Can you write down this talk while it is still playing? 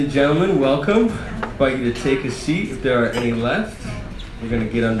Ladies and gentlemen, welcome. I invite you to take a seat if there are any left. We're going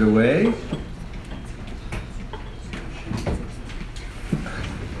to get underway.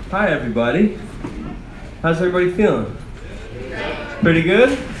 Hi everybody. How's everybody feeling? Pretty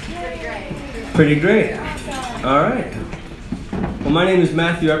good? Pretty great. All right. Well, my name is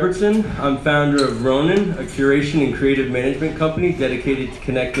Matthew Evertsen. I'm founder of Ronin, a curation and creative management company dedicated to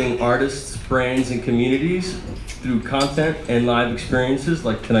connecting artists, brands, and communities through content and live experiences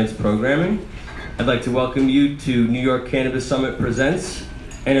like tonight's programming. I'd like to welcome you to New York Cannabis Summit Presents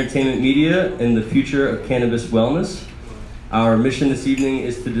Entertainment Media and the Future of Cannabis Wellness. Our mission this evening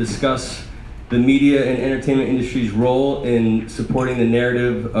is to discuss the media and entertainment industry's role in supporting the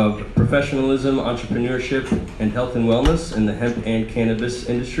narrative of professionalism, entrepreneurship, and health and wellness in the hemp and cannabis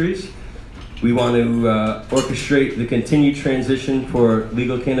industries. We want to orchestrate the continued transition for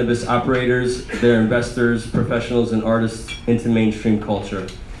legal cannabis operators, their investors, professionals, and artists into mainstream culture.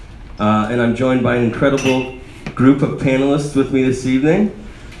 And I'm joined by an incredible group of panelists with me this evening.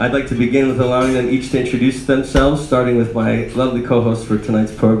 I'd like to begin with allowing them each to introduce themselves, starting with my lovely co-host for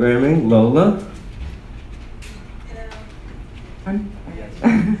tonight's programming, Lola. Hello.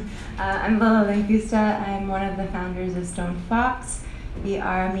 I'm Lola Langusta. I'm one of the founders of Stoned Fox. We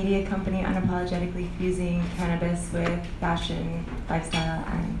are a media company unapologetically fusing cannabis with fashion, lifestyle,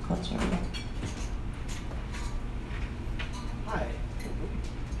 and culture. Hi.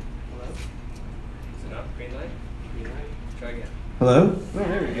 Hello. Is it up? Green light? Green light? Try again. Hello? Oh,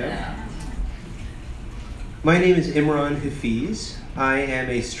 there we go. My name is Imran Hafiz. I am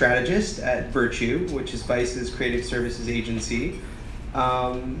a strategist at Virtue, which is Vice's creative services agency.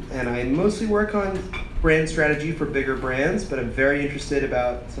 And I mostly work on brand strategy for bigger brands, but I'm very interested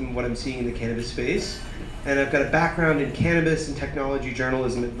about some of what I'm seeing in the cannabis space. And I've got a background in cannabis and technology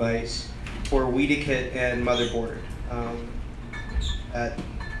journalism at Vice for Weedikit and Motherboard at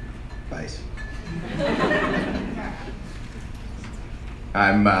Vice.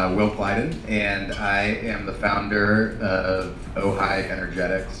 I'm Will Kleidon, and I am the founder of Ojai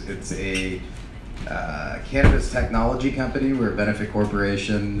Energetics. It's a cannabis technology company. We're a benefit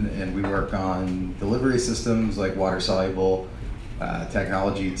corporation, and we work on delivery systems like water-soluble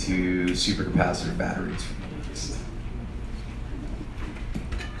technology to supercapacitor batteries from the Middle East.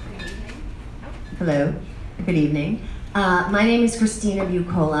 Hello, good evening. My name is Cristina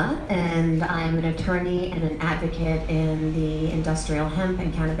Buccola, and I'm an attorney and an advocate in the industrial hemp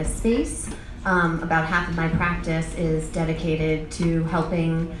and cannabis space. About half of my practice is dedicated to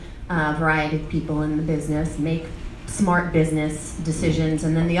helping a variety of people in the business make smart business decisions,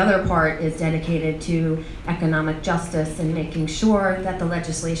 and then the other part is dedicated to economic justice and making sure that the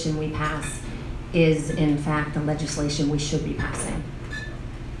legislation we pass is in fact the legislation we should be passing.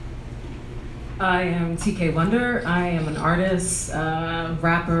 I am TK Wonder. I am an artist,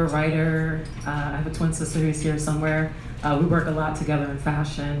 rapper, writer. I have a twin sister who's here somewhere. We work a lot together in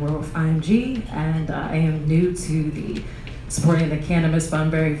fashion. We're with IMG, and I am new to the supporting the cannabis, but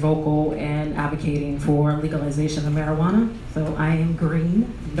I'm very vocal and advocating for legalization of marijuana. So I am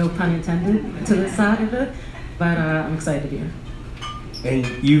green, no pun intended, to the side of it, but I'm excited to be here. And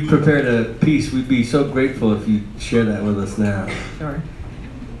you've prepared a piece. We'd be so grateful if you share that with us now. Sure.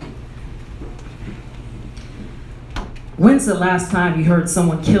 When's the last time you heard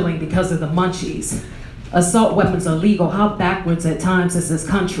someone killing because of the munchies? Assault weapons are legal. How backwards at times is this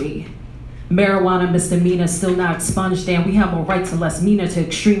country? Marijuana misdemeanor still not expunged, and we have more rights and less meaner to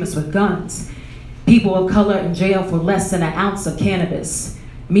extremists with guns. People of color in jail for less than an ounce of cannabis.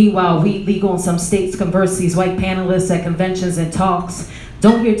 Meanwhile, weed legal in some states. Converse these white panelists at conventions and talks.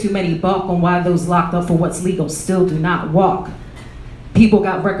 Don't hear too many balk on why those locked up for what's legal still do not walk. People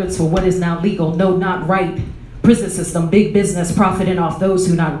got records for what is now legal, no, not right. Prison system, big business, profiting off those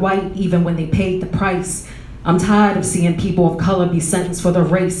who not white, even when they paid the price. I'm tired of seeing people of color be sentenced for their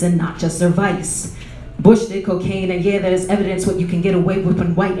race and not just their vice. Bush did cocaine, and yeah, there's evidence what you can get away with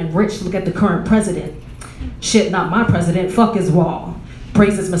when white and rich. Look at the current president. Shit, not my president, fuck his wall.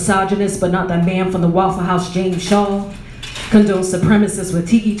 Praises misogynist, but not that man from the Waffle House, James Shaw. Condones supremacists with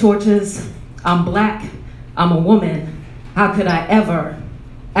tiki torches. I'm black, I'm a woman. How could I ever,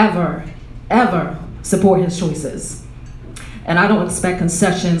 ever, ever support his choices? And I don't expect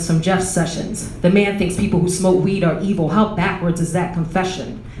concessions from Jeff Sessions. The man thinks people who smoke weed are evil. How backwards is that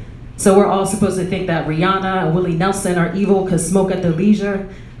confession? So we're all supposed to think that Rihanna and Willie Nelson are evil because smoke at their leisure.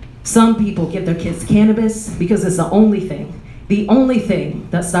 Some people give their kids cannabis because it's the only thing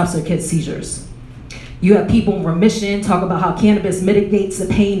that stops their kids' seizures. You have people in remission talk about how cannabis mitigates the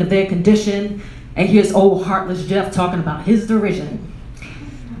pain of their condition, and here's old heartless Jeff talking about his derision.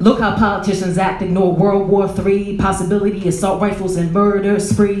 Look how politicians act, ignore World War III, possibility, assault rifles and murder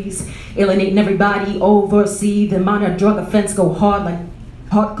sprees, alienating everybody overseas. The minor drug offense go hard like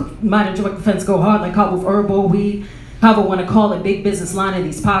hard with herbal weed. However, want to call it, big business line in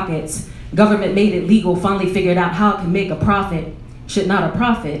these pockets. Government made it legal, finally figured out how it can make a profit. Shit, not a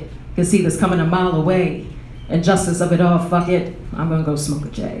profit. Can see this coming a mile away. Injustice of it all, fuck it. I'm gonna go smoke a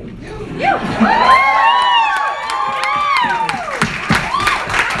J.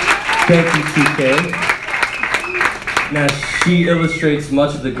 Thank you, TK. Now, she illustrates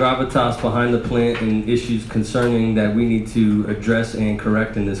much of the gravitas behind the plant and issues concerning that we need to address and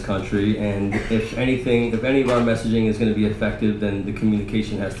correct in this country. And if any of our messaging is going to be effective, then the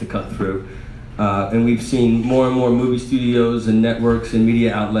communication has to cut through. And we've seen more and more movie studios and networks and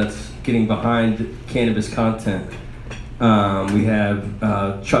media outlets getting behind cannabis content. We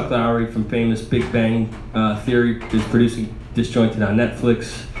have Chuck Lowry from famous Big Bang Theory is producing Disjointed on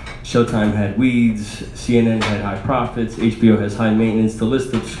Netflix. Showtime had Weeds, CNN had High Profits, HBO has High Maintenance. The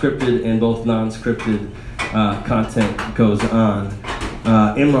list of scripted and both non-scripted content goes on.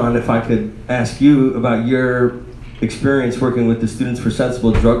 Imran, if I could ask you about your experience working with the Students for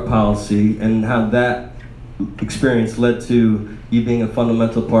Sensible Drug Policy and how that experience led to you being a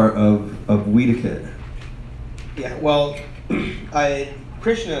fundamental part of Weedicate. Yeah, well,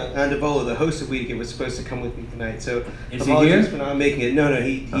 Cristina Buccola, the host of Weedicate, was supposed to come with me tonight, so is he apologies here? for not making it. No,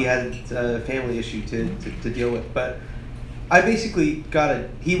 he had a family issue to deal with. But I basically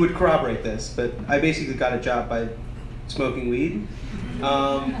he would corroborate this, but I basically got a job by smoking weed.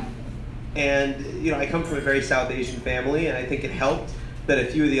 And I come from a very South Asian family, and I think it helped that a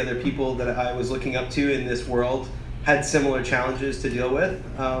few of the other people that I was looking up to in this world had similar challenges to deal with.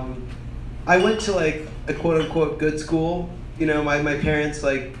 I went to like a quote unquote good school. My parents,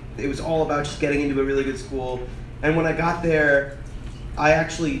 it was all about just getting into a really good school. And when I got there, I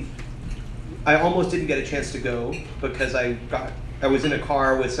almost didn't get a chance to go because I was in a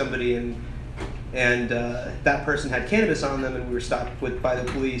car with somebody and that person had cannabis on them, and we were stopped by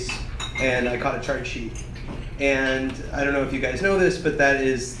the police, and I caught a charge sheet. And I don't know if you guys know this, but that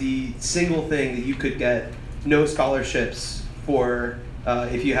is the single thing that you could get no scholarships for.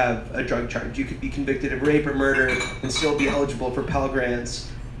 If you have a drug charge, you could be convicted of rape or murder and still be eligible for Pell Grants,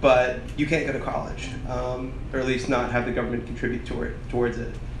 but you can't go to college, or at least not have the government contribute towards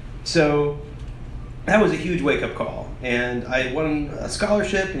it. So that was a huge wake-up call, and I won a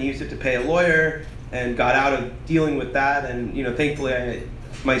scholarship and used it to pay a lawyer and got out of dealing with that. And thankfully,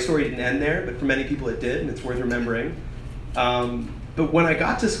 my story didn't end there, but for many people it did, and it's worth remembering. But when I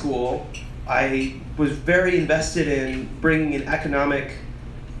got to school, I was very invested in bringing an economic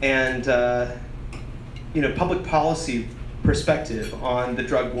and public policy perspective on the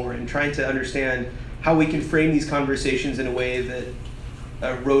drug war and trying to understand how we can frame these conversations in a way that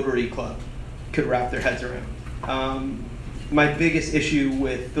a Rotary Club could wrap their heads around. My biggest issue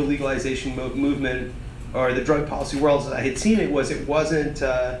with the legalization movement or the drug policy world, as I had seen it, it wasn't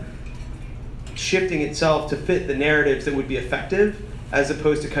shifting itself to fit the narratives that would be effective, as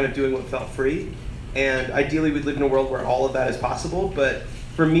opposed to kind of doing what felt free. And ideally we'd live in a world where all of that is possible, but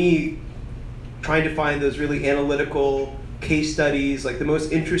for me, trying to find those really analytical case studies, like the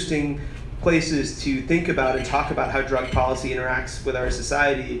most interesting places to think about and talk about how drug policy interacts with our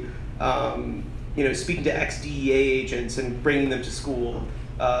society, speaking to ex-DEA agents and bringing them to school,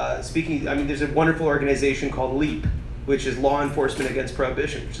 there's a wonderful organization called LEAP, which is Law Enforcement Against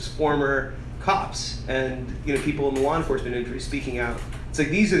Prohibition, which is former cops and people in the law enforcement industry speaking out. It's like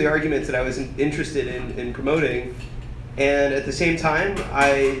these are the arguments that I was interested in promoting, and at the same time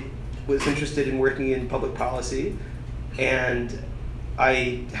I was interested in working in public policy, and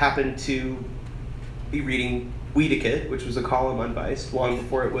I happened to be reading Weedicate, which was a column on Vice long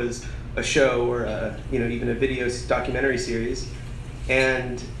before it was a show or even a video documentary series,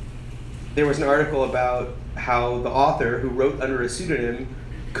 and there was an article about how the author, who wrote under a pseudonym,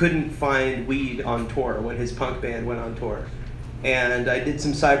 couldn't find weed on tour when his punk band went on tour. And I did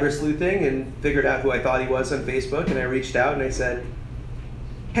some cyber sleuthing and figured out who I thought he was on Facebook, and I reached out and I said,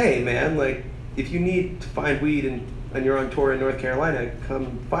 hey man, if you need to find weed and you're on tour in North Carolina,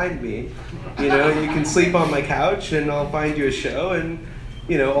 come find me. You can sleep on my couch and I'll find you a show, and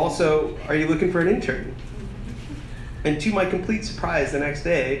also, are you looking for an intern? And to my complete surprise, the next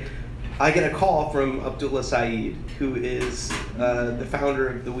day, I get a call from Abdullah Saeed, who is the founder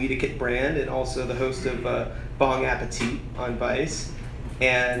of the Weedicate brand and also the host of Bong Appetit on Vice.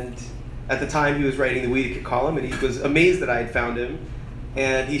 And at the time, he was writing the Weedicate column, and he was amazed that I had found him.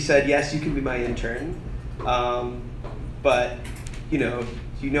 And he said, yes, you can be my intern, but you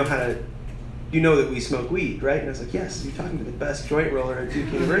know how to you know that we smoke weed, right? And I was like, yes, you're talking to the best joint roller at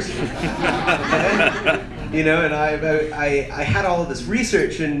Duke University. Okay? You know, and I had all of this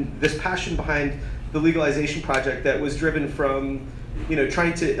research and this passion behind the legalization project that was driven from, you know,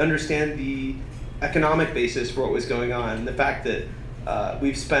 trying to understand the economic basis for what was going on, the fact that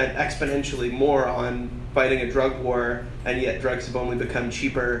we've spent exponentially more on fighting a drug war, and yet drugs have only become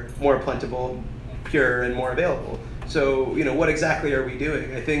cheaper, more plentiful, pure, and more available. So, you know, what exactly are we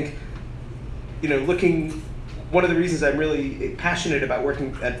doing? I think, you know, one of the reasons I'm really passionate about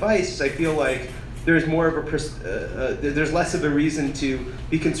working at Vice is I feel like there's more of there's less of a reason to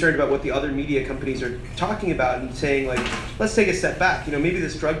be concerned about what the other media companies are talking about and saying, like, let's take a step back. You know, maybe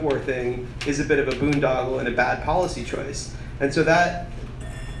this drug war thing is a bit of a boondoggle and a bad policy choice. And so that,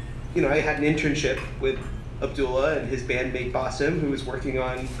 you know, I had an internship with Abdullah and his bandmate Basim, who was working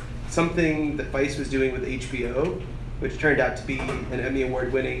on something that Vice was doing with HBO, which turned out to be an Emmy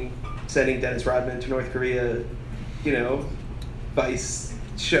Award-winning sending Dennis Rodman to North Korea, you know, Vice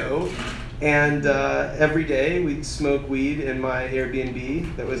show. And every day we'd smoke weed in my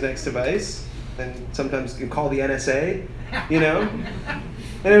Airbnb that was next to Vice, and sometimes you'd call the NSA, you know?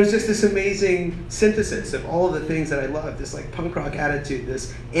 And it was just this amazing synthesis of all of the things that I loved, this like punk rock attitude,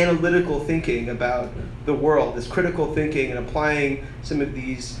 this analytical thinking about the world, this critical thinking and applying some of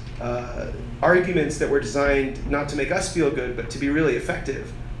these arguments that were designed not to make us feel good, but to be really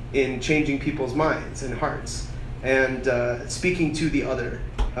effective in changing people's minds and hearts, and speaking to the other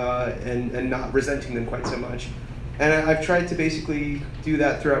and not resenting them quite so much. And I've tried to basically do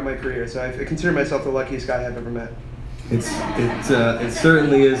that throughout my career, so I consider myself the luckiest guy I've ever met. It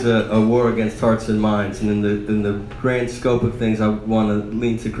certainly is a war against hearts and minds, and in the grand scope of things, I want to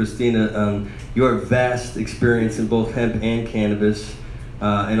lean to Cristina on your vast experience in both hemp and cannabis,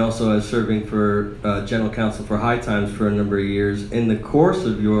 and also as serving for general counsel for High Times for a number of years. In the course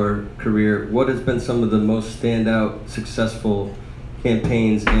of your career, what has been some of the most standout, successful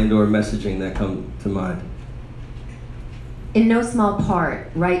campaigns and/or messaging that come to mind? In no small part,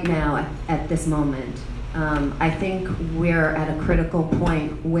 right now, at this moment, I think we're at a critical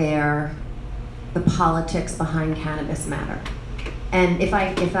point where the politics behind cannabis matter. And if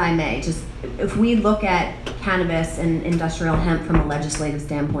I may, just if we look at cannabis and industrial hemp from a legislative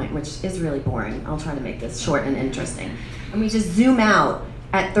standpoint, which is really boring, I'll try to make this short and interesting, and we just zoom out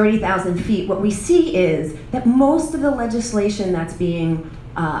at 30,000 feet, what we see is that most of the legislation that's being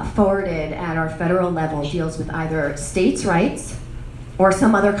forwarded at our federal level deals with either states' rights or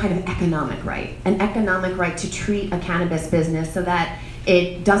some other kind of economic right, an economic right to treat a cannabis business so that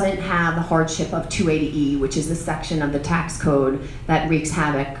it doesn't have the hardship of 280E, which is the section of the tax code that wreaks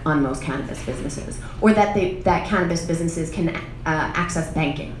havoc on most cannabis businesses, or that cannabis businesses can access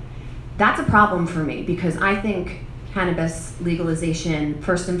banking. That's a problem for me because I think cannabis legalization,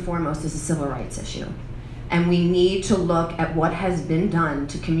 first and foremost, is a civil rights issue. And we need to look at what has been done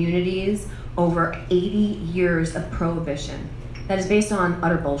to communities over 80 years of prohibition that is based on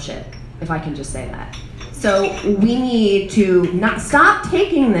utter bullshit, if I can just say that. So we need to not stop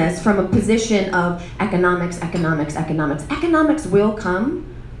taking this from a position of economics. Economics will come,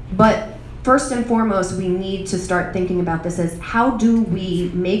 but first and foremost, we need to start thinking about this as how do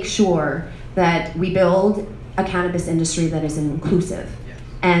we make sure that we build a cannabis industry that is inclusive.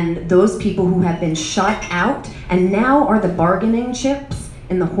 And those people who have been shut out and now are the bargaining chips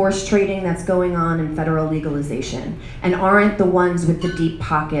in the horse trading that's going on in federal legalization, and aren't the ones with the deep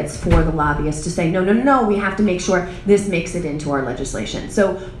pockets for the lobbyists to say, no, we have to make sure this makes it into our legislation.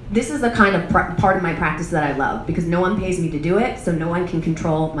 So this is the kind of part of my practice that I love, because no one pays me to do it, so no one can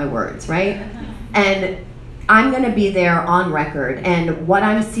control my words, right? And I'm gonna be there on record, and what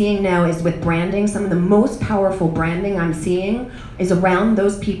I'm seeing now is with branding, some of the most powerful branding I'm seeing is around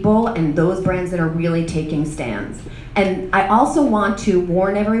those people and those brands that are really taking stands. And I also want to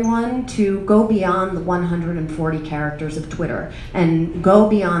warn everyone to go beyond the 140 characters of Twitter and go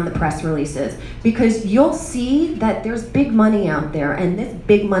beyond the press releases, because you'll see that there's big money out there, and this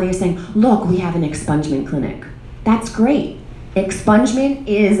big money is saying, look, we have an expungement clinic. That's great. Expungement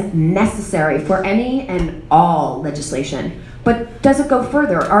is necessary for any and all legislation. But does it go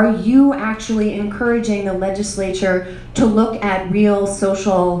further? Are you actually encouraging the legislature to look at real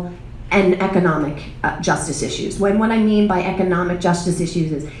social and economic justice issues? When what I mean by economic justice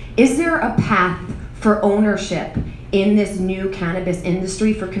issues is there a path for ownership in this new cannabis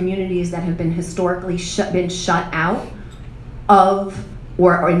industry for communities that have been historically been shut out of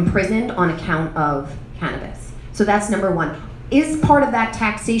or imprisoned on account of cannabis? So that's number one. Is part of that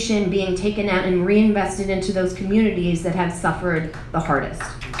taxation being taken out and reinvested into those communities that have suffered the hardest,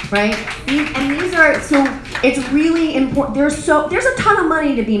 right? And these are, so it's really important. There's a ton of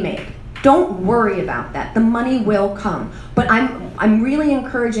money to be made. Don't worry about that. The money will come. But I'm really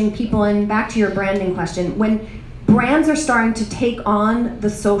encouraging people, and back to your branding question, when brands are starting to take on the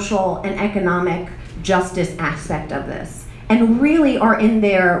social and economic justice aspect of this, and really are in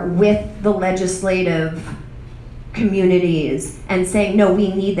there with the legislative communities and saying, no,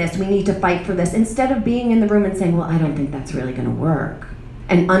 we need this, we need to fight for this, instead of being in the room and saying, well, I don't think that's really going to work,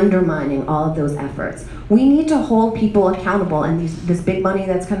 and undermining all of those efforts. We need to hold people accountable, and this big money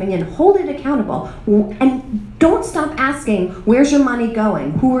that's coming in, hold it accountable. And don't stop asking, where's your money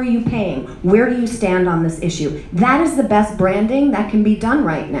going? Who are you paying? Where do you stand on this issue? That is the best branding that can be done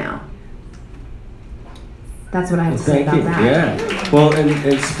right now. That's what I have to say about that. Yeah. Well,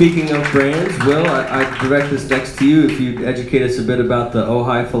 and speaking of brands, Will, I direct this next to you. If you'd educate us a bit about the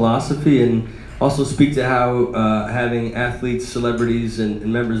Ojai philosophy, and also speak to how having athletes, celebrities, and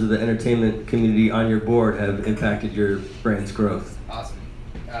members of the entertainment community on your board have impacted your brand's growth. Awesome.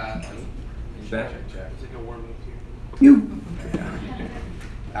 Check. You.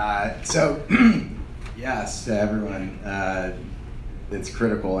 So, yes, to everyone, it's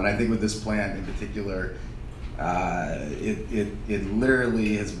critical, and I think with this plan in particular, it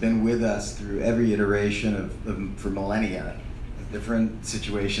literally has been with us through every iteration for millennia, in different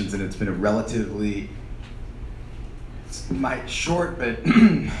situations, and it's been a relatively short but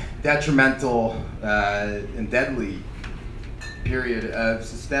detrimental and deadly period of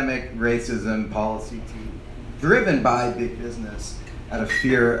systemic racism policy driven by big business out of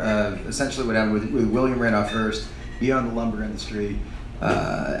fear of essentially what happened with William Randolph Hearst. He owned the lumber industry.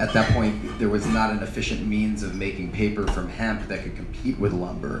 At that point, there was not an efficient means of making paper from hemp that could compete with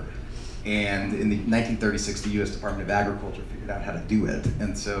lumber. And in the 1936, the U.S. Department of Agriculture figured out how to do it.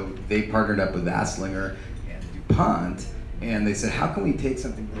 And so they partnered up with Asslinger and DuPont, and they said, how can we take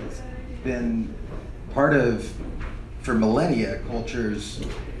something that's been part of, for millennia, culture's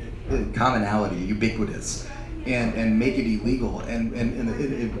commonality, ubiquitous, and make it illegal, and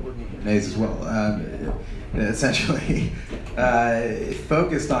it as well. Essentially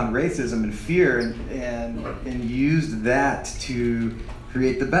focused on racism and fear, and used that to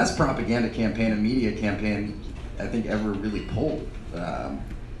create the best propaganda campaign and media campaign I think ever really pulled.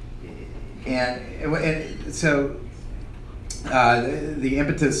 And so the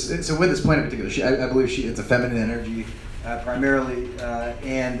impetus. So with this plan in particular, I believe it's a feminine energy. Primarily,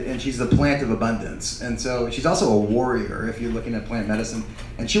 and she's the plant of abundance, and so she's also a warrior. If you're looking at plant medicine,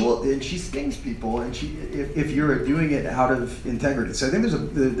 and she stings people, and if you're doing it out of integrity. So I think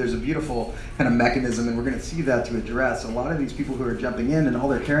there's a beautiful kind of mechanism, and we're going to see that to address a lot of these people who are jumping in, and all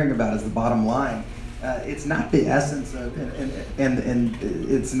they're caring about is the bottom line. It's not the essence of, and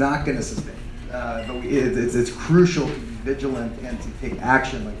it's not going to sustain. But it's crucial to be vigilant and to take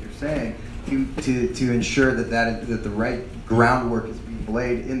action, like you're saying, to ensure that the right groundwork is being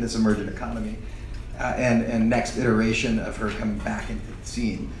laid in this emergent economy, and next iteration of her coming back into the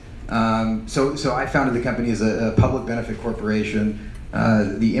scene. So I founded the company as a public benefit corporation.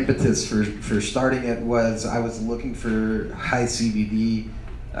 The impetus for starting it was I was looking for high CBD,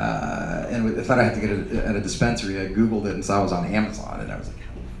 and I thought I had to get it at a dispensary. I Googled it and saw it was on Amazon, and I was like,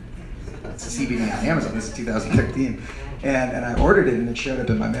 it's CBD on Amazon. This is 2013. And I ordered it, and it showed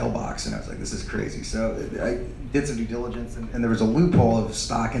up in my mailbox, and I was like, this is crazy. So I did some due diligence, and there was a loophole of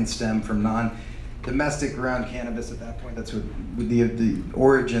stock and stem from non-domestic ground cannabis at that point. That's what the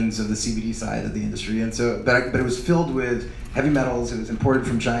origins of the CBD side of the industry. And so, but it was filled with heavy metals. It was imported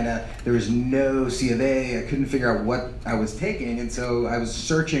from China. There was no C of A. I couldn't figure out what I was taking, and so I was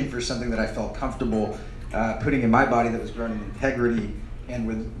searching for something that I felt comfortable putting in my body that was grown in integrity and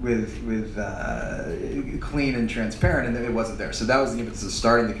with clean and transparent, and it wasn't there. So that was the impetus of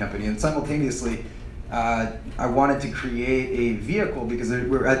starting the company. And simultaneously, I wanted to create a vehicle because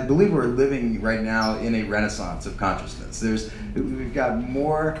I believe we're living right now in a renaissance of consciousness. We've got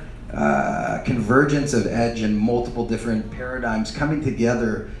more convergence of edge and multiple different paradigms coming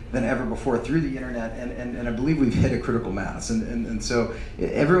together than ever before through the internet, and I believe we've hit a critical mass, and so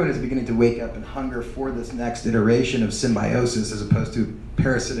everyone is beginning to wake up and hunger for this next iteration of symbiosis as opposed to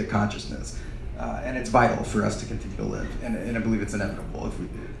parasitic consciousness, and it's vital for us to continue to live, and I believe it's inevitable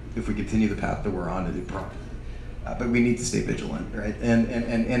if we continue the path that we're on to do properly. But we need to stay vigilant, right, and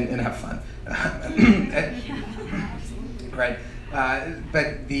have fun, right.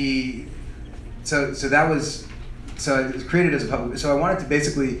 So it was created as a public. So I wanted to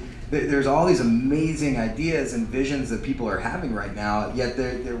basically. There's all these amazing ideas and visions that people are having right now. Yet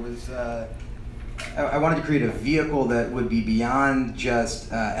there was. I wanted to create a vehicle that would be beyond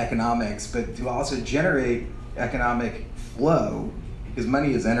just economics, but to also generate economic flow, because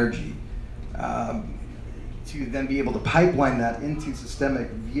money is energy. to then be able to pipeline that into systemic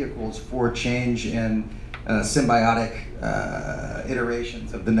vehicles for change and symbiotic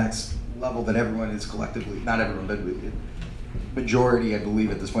iterations of the next level that everyone is collectively, not everyone, but majority, I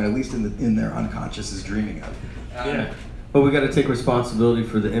believe at this point, at least in their unconscious, is dreaming of. Yeah. But we got to take responsibility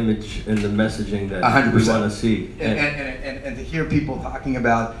for the image and the messaging that 100%. we want to see. And to hear people talking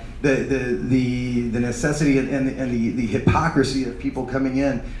about the necessity and the hypocrisy of people coming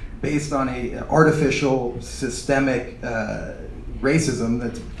in based on a artificial systemic racism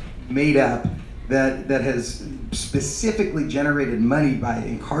that's made up, that has specifically generated money by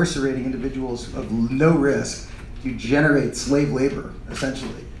incarcerating individuals of no risk to generate slave labor,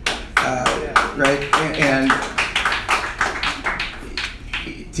 essentially, right? And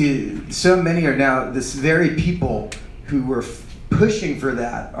so many are now, this very people who were pushing for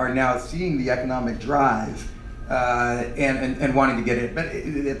that are now seeing the economic drive and wanting to get in. But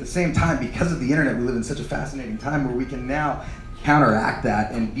at the same time, because of the internet, we live in such a fascinating time where we can now counteract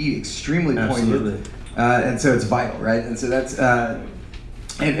that and be extremely poignant. And so it's vital, right? And so that's,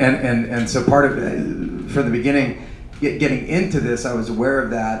 and so part of it, from the beginning, getting into this, I was aware of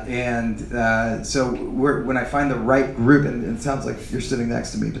that, and so when I find the right group, and it sounds like you're sitting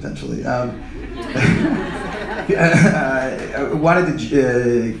next to me potentially, I wanted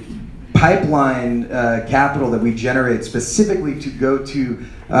to pipeline capital that we generate specifically to go to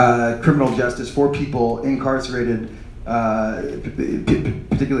criminal justice for people incarcerated,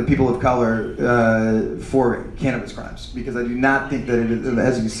 particularly people of color, for cannabis crimes, because I do not think that it is,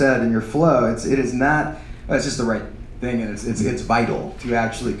 as you said in your flow, it is not. It's just the right thing, and it's vital to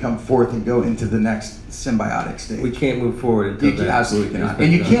actually come forth and go into the next symbiotic stage. We can't move forward until that. Absolutely cannot.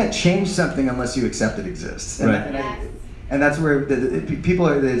 And you can't change something unless you accept it exists. And that's where people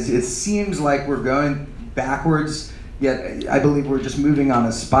are. It seems like we're going backwards, yet I believe we're just moving on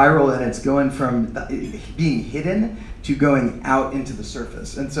a spiral, and it's going from being hidden to going out into the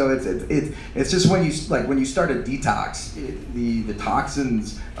surface. And so it's just when you start a detox, the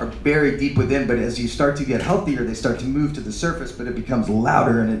toxins are buried deep within, but as you start to get healthier, they start to move to the surface, but it becomes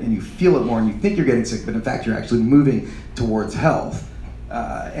louder, and you feel it more, and you think you're getting sick, but in fact you're actually moving towards health.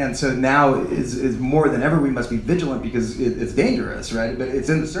 And so now is more than ever we must be vigilant, because it's dangerous, right? But it's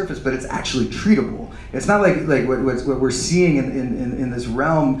in the surface, but it's actually treatable. It's not like what we're seeing in this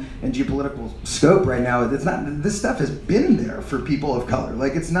realm and geopolitical scope right now. It's not. This stuff has been there for people of color.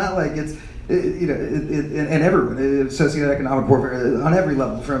 Like, it's not like it's and everyone, socioeconomic warfare on every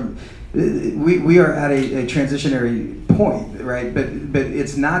level. From we are at a transitionary point, right? But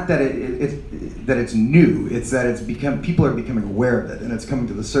it's not that it's new. It's that people are becoming aware of it, and it's coming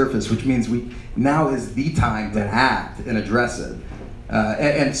to the surface, which means now is the time to act and address it.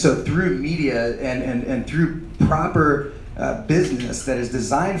 And so through media and through proper business that is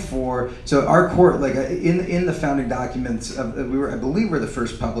designed for, so our core, like in the founding documents, I believe we're the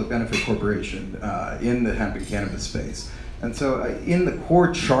first public benefit corporation in the hemp and cannabis space. And so in the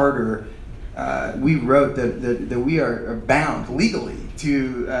core charter, we wrote that we are bound legally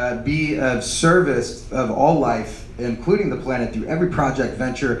to be of service of all life, including the planet, through every project,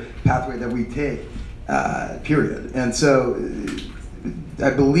 venture, pathway that we take, period. And so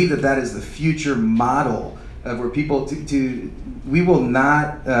I believe that is the future model of where people we will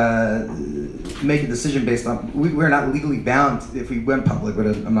not make a decision based on, we're not legally bound if we went public, but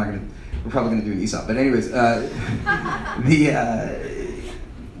we're probably going to do an ESOP. But anyways,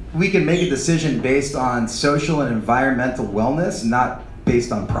 we can make a decision based on social and environmental wellness, not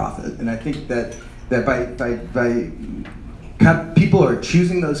based on profit. And I think that by people are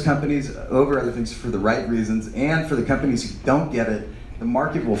choosing those companies over other things for the right reasons, and for the companies who don't get it, the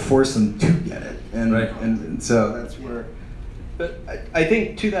market will force them to get it. And so that's where. But I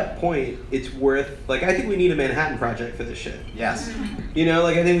think to that point, it's worth, I think we need a Manhattan Project for this shit. Yes. I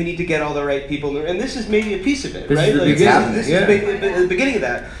think we need to get all the right people, and this is maybe a piece of it, this right? Is the beginning. This is the beginning of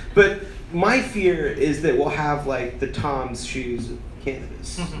that. But my fear is that we'll have the Tom's shoes of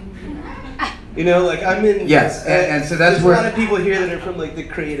cannabis. I'm in. Yes, and so that's there's where a lot of people here that are from the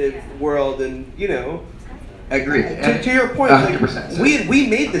creative world, and Agreed. To your point, 100%. We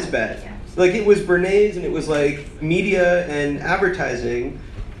made this bet. It was Bernays, and it was media and advertising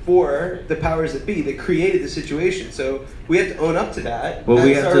for the powers that be that created the situation. So we have to own up to that. Well,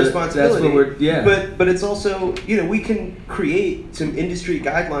 that's our responsibility. That's what we're, But it's also, we can create some industry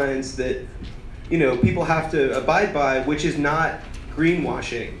guidelines that, people have to abide by, which is not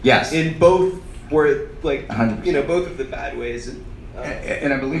greenwashing. Yes. In both, where 100%. Both of the bad ways.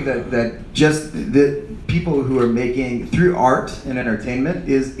 And I believe that just the people who are making through art and entertainment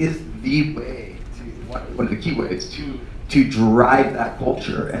is the way to one of the key ways to drive that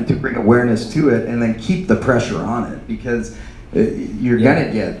culture and to bring awareness to it, and then keep the pressure on it, because you're gonna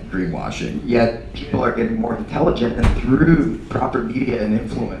get greenwashing, yet people are getting more intelligent, and through proper media and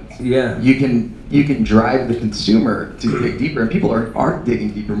influence, you can drive the consumer to dig deeper, and people are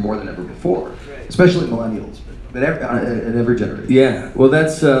digging deeper more than ever before, especially millennials, but in every generation. Yeah, well,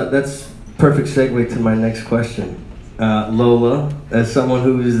 that's perfect segue to my next question. Lola, as someone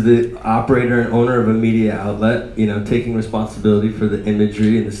who is the operator and owner of a media outlet, taking responsibility for the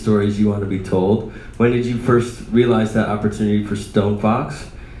imagery and the stories you want to be told, when did you first realize that opportunity for Stoned Fox?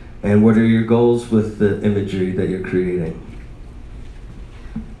 And what are your goals with the imagery that you're creating?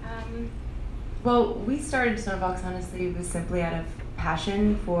 Well, we started Stoned Fox, honestly, was simply out of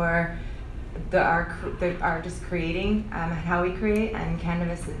passion for our just creating, how we create, and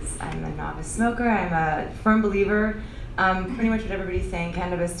cannabis is, I'm a novice smoker, I'm a firm believer, pretty much what everybody's saying,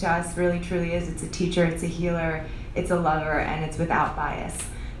 cannabis to us really truly is, it's a teacher, it's a healer, it's a lover, and it's without bias.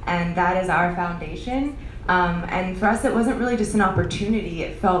 And that is our foundation. And for us, it wasn't really just an opportunity,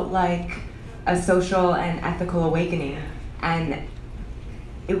 it felt like a social and ethical awakening. And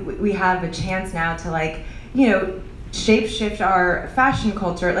we have a chance now to shape-shift our fashion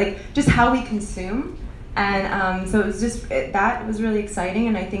culture, just how we consume. And so it was that was really exciting,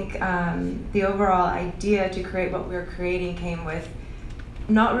 and I think the overall idea to create what we were creating came with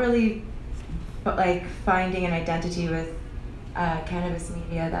not really finding an identity with cannabis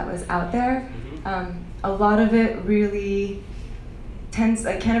media that was out there. A lot of it really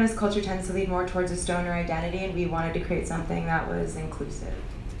cannabis culture tends to lead more towards a stoner identity, and we wanted to create something that was inclusive.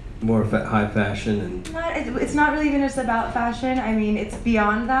 More high fashion and... It's not really even just about fashion. I mean, it's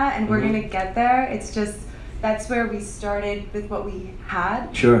beyond that, and we're gonna get there. It's just, that's where we started with what we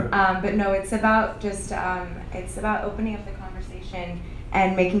had. Sure. But no, it's about it's about opening up the conversation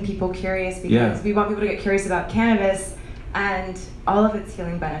and making people curious, because we want people to get curious about cannabis and all of its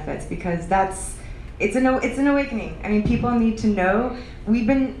healing benefits, because it's an awakening. I mean, people need to know.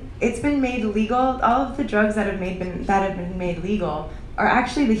 It's been made legal. All of the drugs that have been made legal are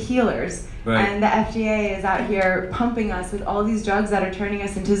actually the healers. Right. And the FDA is out here pumping us with all these drugs that are turning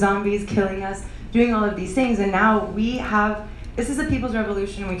us into zombies, killing us, doing all of these things. And now this is a people's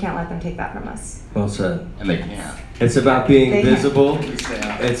revolution. We can't let them take that from us. Well said. And they can't. It's about being visible.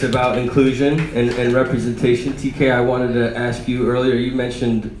 It's about inclusion and representation. TK, I wanted to ask you earlier, you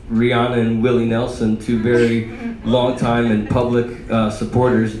mentioned Rihanna and Willie Nelson, two very long time and public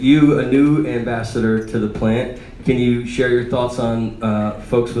supporters. You, a new ambassador to the plant. Can you share your thoughts on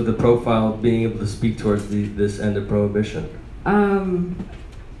folks with a profile being able to speak towards this end of prohibition?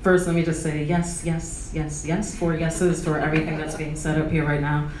 First, let me just say yes, yes, yes, yes, 4 yeses for everything that's being said up here right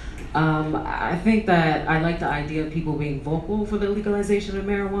now. I think that I like the idea of people being vocal for the legalization of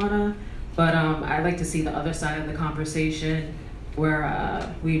marijuana, but I like to see the other side of the conversation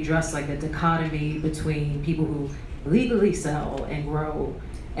where we address the dichotomy between people who legally sell and grow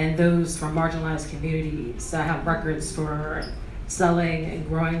and those from marginalized communities that have records for selling and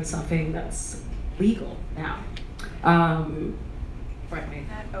growing something that's legal now.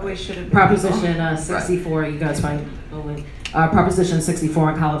 That always should have been Proposition 64, you guys probably know it. Proposition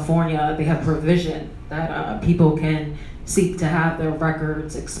 64 in California, they have provision that people can seek to have their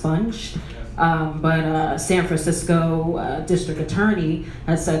records expunged. But San Francisco district attorney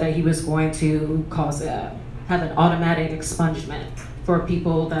has said that he was going to have an automatic expungement for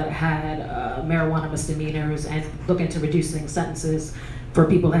people that had marijuana misdemeanors and look into reducing sentences for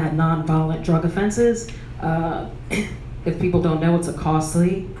people that had non-violent drug offenses. If people don't know, it's a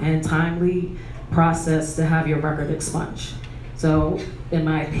costly and timely process to have your record expunged. So, in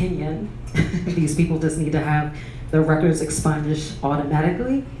my opinion, these people just need to have their records expunged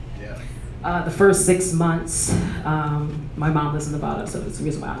automatically. The first 6 months, my mom lives in Nevada, so that's the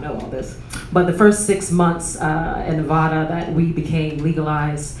reason why I know all this. But the first 6 months in Nevada that we became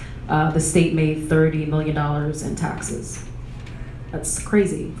legalized, the state made $30 million in taxes. That's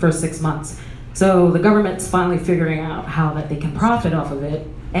crazy, first 6 months. So the government's finally figuring out how that they can profit off of it,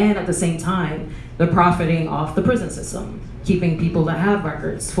 and at the same time, they're profiting off the prison system, keeping people that have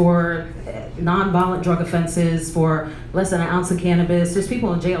records for non-violent drug offenses, for less than an ounce of cannabis. There's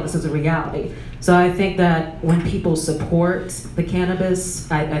people in jail. This is a reality. So I think that when people support the cannabis,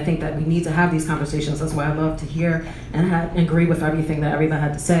 I think that we need to have these conversations. That's why I love to hear and agree with everything that everyone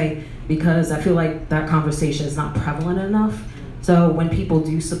had to say, because I feel like that conversation is not prevalent enough. So when people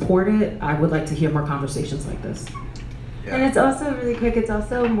do support it, I would like to hear more conversations like this. Yeah. And it's also really quick, it's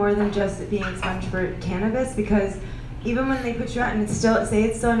also more than just being expunged for cannabis, because even when they put you out and it's still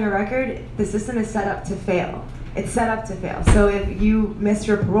on your record, the system is set up to fail. it's set up to fail. So if you miss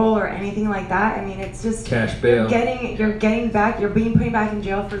your parole or anything like that, I mean, it's just Cash bail. You're getting back. You're being put back in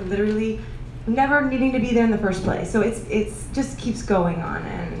jail for literally never needing to be there in the first place. So it's just keeps going on,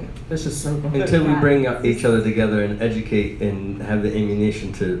 and It's just so until we bring each other together and educate and have the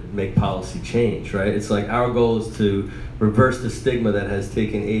ammunition to make policy change, right? It's like our goal is to reverse the stigma that has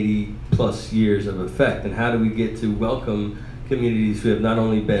taken 80 plus years of effect, and how do we get to welcome communities who have not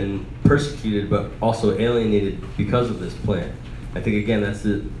only been persecuted but also alienated because of this plan. I think again that's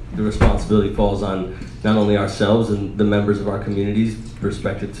the responsibility falls on not only ourselves and the members of our communities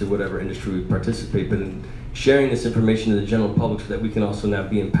respective to whatever industry we participate, but in sharing this information to the general public so that we can also now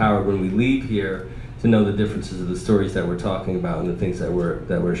be empowered when we leave here to know the differences of the stories that we're talking about and the things that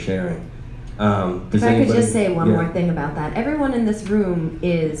we're sharing. If I could just say one more thing about that. Everyone in this room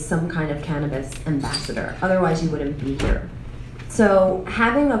is some kind of cannabis ambassador, otherwise you wouldn't be here. So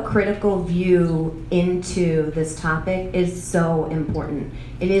having a critical view into this topic is so important.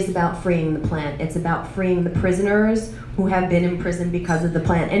 It is about freeing the plant. It's about freeing the prisoners who have been in prison because of the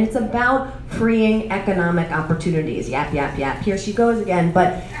plant. And it's about freeing economic opportunities. Yap, yap, yap. Here she goes again.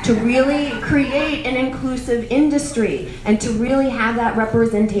 But to really create an inclusive industry and to really have that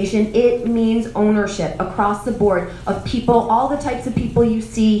representation, it means ownership across the board of people, all the types of people you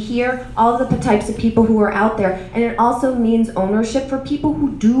see here, all the types of people who are out there. And it also means ownership for people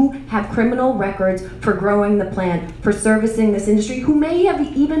who do have criminal records for growing the plant, for servicing this industry, who may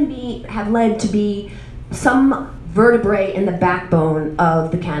have have led to be some vertebrae in the backbone of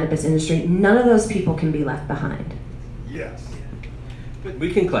the cannabis industry. None of those people can be left behind. Yes.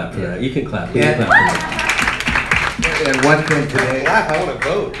 We can clap for that. You can clap. We Yeah. can clap for that. And one thing today. I want to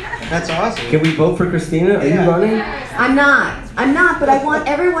vote. That's awesome. Can we vote for Cristina? Are Yeah. you running? I'm not, but I want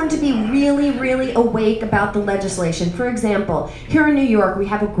everyone to be really, really awake about the legislation. For example, here in New York, we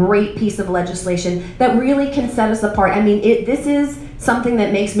have a great piece of legislation that really can set us apart. I mean, this is something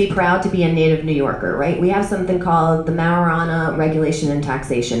that makes me proud to be a native New Yorker, right? We have something called the Marijuana Regulation and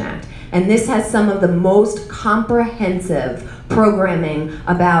Taxation Act. And this has some of the most comprehensive programming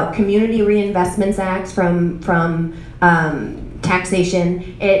about community reinvestments acts from taxation,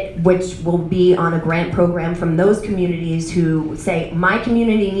 which will be on a grant program from those communities who say, my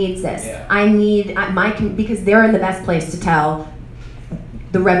community needs this. Yeah. Because they're in the best place to tell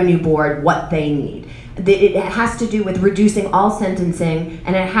the revenue board what they need. It has to do with reducing all sentencing,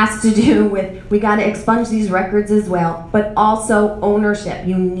 and it has to do with, we got to expunge these records as well, but also ownership.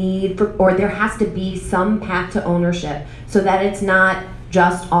 There has to be some path to ownership so that it's not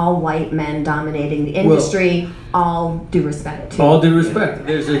just all white men dominating the industry. All due respect to. All due respect.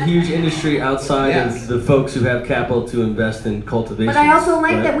 There's a huge industry outside of the folks who have capital to invest in cultivation. But I also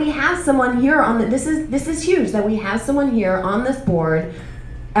like that we have someone here on this is huge, that we have someone here on this board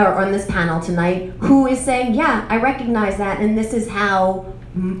or on this panel tonight who is saying, yeah, I recognize that, and this is how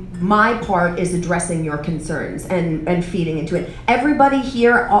my part is addressing your concerns and feeding into it. Everybody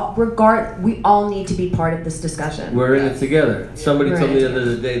here, we all need to be part of this discussion. We're in it together. Somebody told me the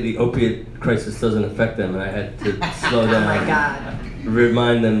other day the opiate crisis doesn't affect them, and I had to slow down. Oh my God.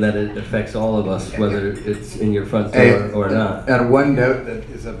 Remind them that it affects all of us, whether it's in your front door or not. And one note that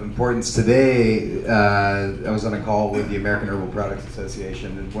is of importance today, I was on a call with the American Herbal Products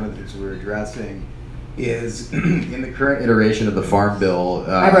Association, and one of the things we were addressing is in the current iteration of the Farm Bill.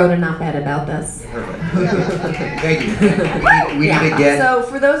 I wrote an op-ed about this. Perfect. Thank you. We need to get. So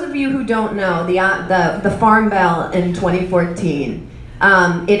for those of you who don't know, the Farm Bill in 2014,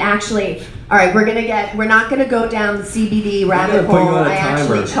 it actually. All right, we're not gonna go down the CBD rabbit hole. I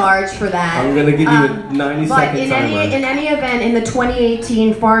actually charge for that. I'm gonna give you a 90-second But timer. in any event, in the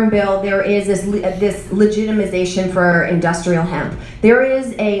 2018 Farm Bill, there is this legitimization for industrial hemp. There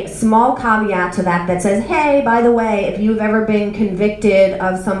is a small caveat to that says, hey, by the way, if you've ever been convicted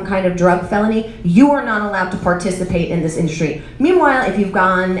of some kind of drug felony, you are not allowed to participate in this industry. Meanwhile, if you've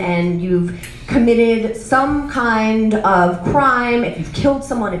gone and you've committed some kind of crime, if you've killed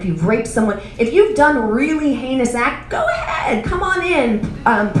someone, if you've raped someone, if you've done a really heinous act, go ahead, come on in,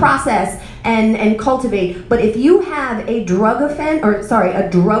 process and cultivate. But if you have a drug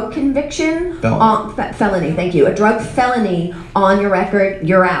conviction, felony, thank you, a drug felony on your record,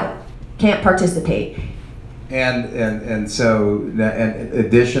 you're out, can't participate. And so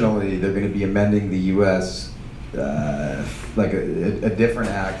additionally, they're going to be amending the U.S. Like a different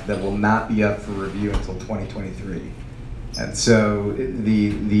act that will not be up for review until 2023. And so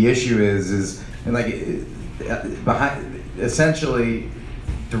the issue is behind, essentially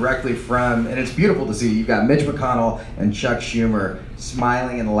directly from, and it's beautiful to see, you've got Mitch McConnell and Chuck Schumer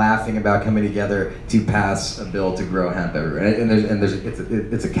smiling and laughing about coming together to pass a bill to grow hemp everywhere. And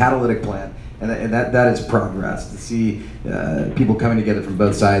it's a catalytic plant. And that is progress, to see people coming together from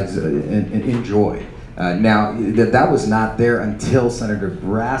both sides and enjoy. Now, that was not there until Senator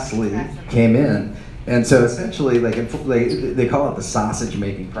Grassley came in. And so essentially, they call it the sausage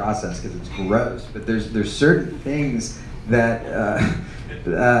making process because it's gross, but there's certain things that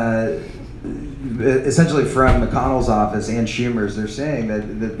essentially from McConnell's office and Schumer's, they're saying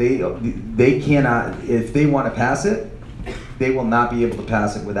that they cannot, if they want to pass it, they will not be able to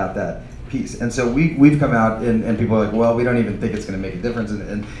pass it without that piece. And so we've come out and people are like, well, we don't even think it's going to make a difference.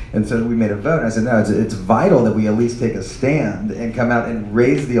 And so we made a vote. And I said, no, it's vital that we at least take a stand and come out and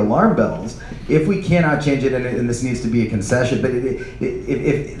raise the alarm bells. If we cannot change it, and this needs to be a concession, but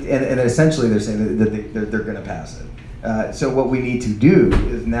and essentially they're saying that they're going to pass it. So what we need to do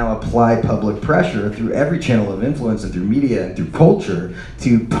is now apply public pressure through every channel of influence and through media and through culture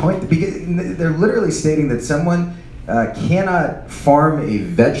to point, because they're literally stating that someone cannot farm a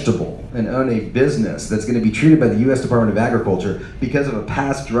vegetable and own a business that's going to be treated by the U.S. Department of Agriculture because of a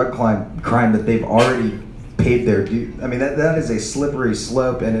past drug crime that they've already paid their due. I mean, that is a slippery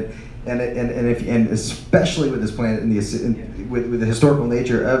slope, and especially with this plan with the historical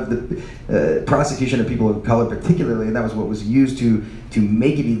nature of the prosecution of people of color, particularly, and that was what was used to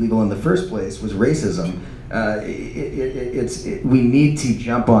make it illegal in the first place, was racism. We need to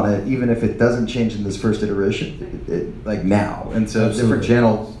jump on it, even if it doesn't change in this first iteration, like now. And so different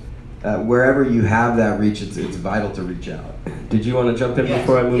channels, wherever you have that reach, it's vital to reach out. Did you want to jump in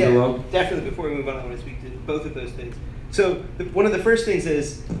before I move along? Definitely. Before we move on, I want to speak to both of those things. So one of the first things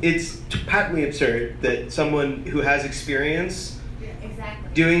is it's patently absurd that someone who has experience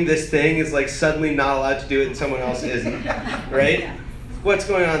doing this thing is like suddenly not allowed to do it and someone else isn't, right? What's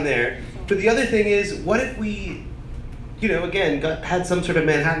going on there? But the other thing is, what if we, again, had some sort of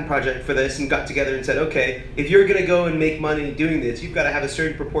Manhattan Project for this and got together and said, okay, if you're going to go and make money doing this, you've got to have a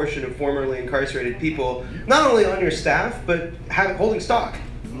certain proportion of formerly incarcerated people, not only on your staff, but holding stock.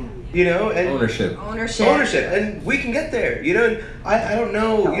 And ownership, and we can get there. And I don't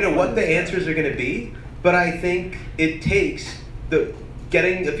know, what the answers are going to be, but I think it takes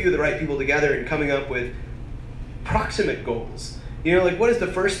getting a few of the right people together and coming up with proximate goals. What is the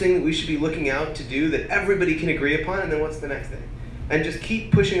first thing that we should be looking out to do that everybody can agree upon, and then what's the next thing? And just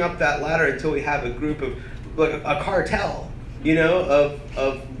keep pushing up that ladder until we have a group of, like a cartel,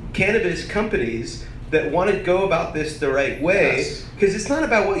 of cannabis companies that want to go about this the right way, because it's not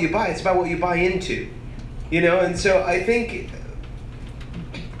about what you buy, it's about what you buy into, and so I think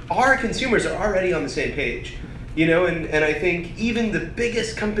our consumers are already on the same page, and I think even the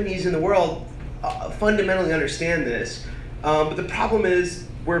biggest companies in the world fundamentally understand this, but the problem is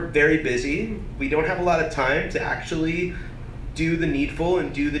we're very busy, we don't have a lot of time to actually do the needful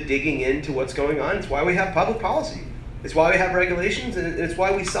and do the digging into what's going on. It's why we have public policy, it's why we have regulations, and it's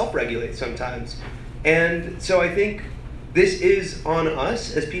why we self-regulate sometimes. And so I think this is on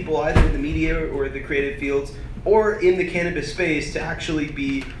us as people either in the media or the creative fields or in the cannabis space to actually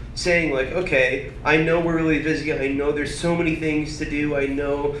be saying like, okay, I know we're really busy, I know there's so many things to do, I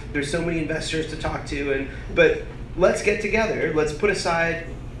know there's so many investors to talk to, but let's get together, let's put aside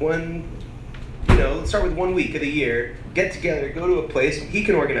let's start with 1 week of the year, get together, go to a place, he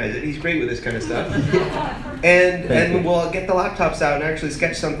can organize it, he's great with this kind of stuff, and we'll get the laptops out and actually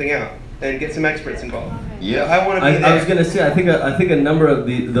sketch something out. And get some experts involved. Yeah, I want to be there. I was going to say, I think a number of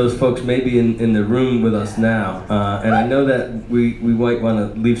those folks may be in the room with us now, and I know that we might want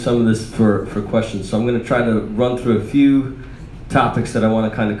to leave some of this for questions. So I'm going to try to run through a few topics that I want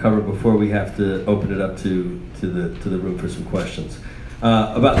to kind of cover before we have to open it up to the room for some questions.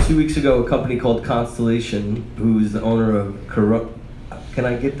 About 2 weeks ago, a company called Constellation, who's the owner of Can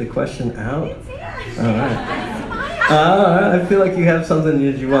I get the question out? All right. I feel like you have something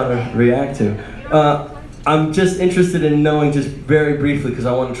that you want to react to. I'm just interested in knowing, just very briefly, because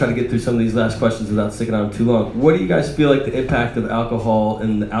I want to try to get through some of these last questions without sticking on too long. What do you guys feel like the impact of alcohol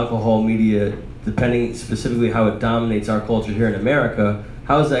and the alcohol media, depending specifically how it dominates our culture here in America,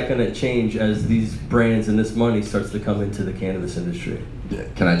 how is that going to change as these brands and this money starts to come into the cannabis industry? Yeah.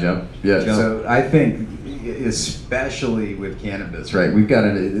 Can I jump? Yeah. Jump. So I think, especially with cannabis, right? We've got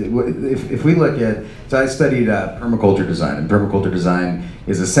if we look at, so I studied permaculture design, and permaculture design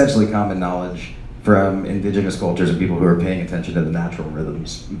is essentially common knowledge from indigenous cultures and people who are paying attention to the natural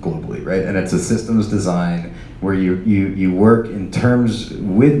rhythms globally, right? And it's a systems design where you work in terms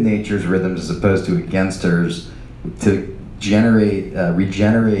with nature's rhythms as opposed to against hers to generate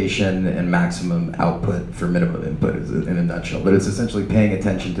regeneration and maximum output for minimum input in a nutshell. But it's essentially paying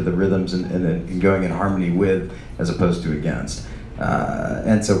attention to the rhythms and going in harmony with as opposed to against.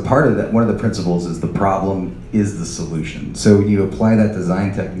 And so part of that, one of the principles is the problem is the solution. So you apply that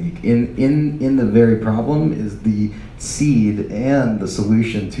design technique. In the very problem is the seed and the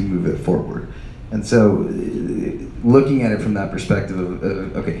solution to move it forward. And so looking at it from that perspective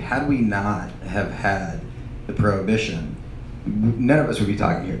of okay, had we not have had the prohibition, none of us would be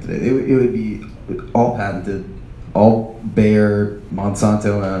talking here today. It would be all patented, all Bayer,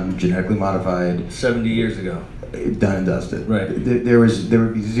 Monsanto owned, genetically modified. 70 years ago. Done and dusted. Right. There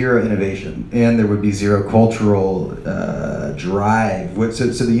would be zero innovation, and there would be zero cultural drive. So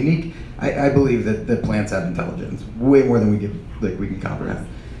the unique, I believe that plants have intelligence, way more than we can comprehend.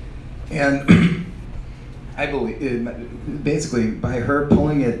 And I believe, basically, by her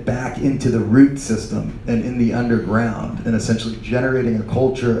pulling it back into the root system and in the underground, and essentially generating a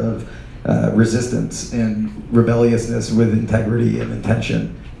culture of resistance and rebelliousness with integrity and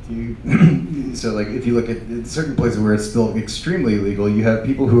intention. So like if you look at certain places where it's still extremely illegal, you have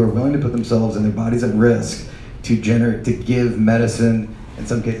people who are willing to put themselves and their bodies at risk to give medicine, in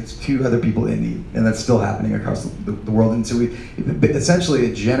some cases, to other people in need. And that's still happening across the world. And so essentially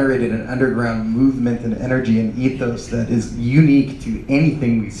it generated an underground movement and energy and ethos that is unique to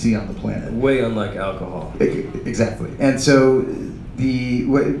anything we see on the planet. Way unlike alcohol. Exactly. And so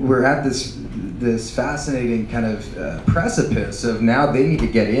we're at this fascinating kind of precipice of now they need to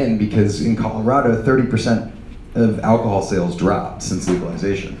get in, because in Colorado 30% of alcohol sales dropped since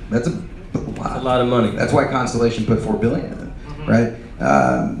legalization. That's a lot. That's a lot of money. That's why Constellation put $4 billion in it, right?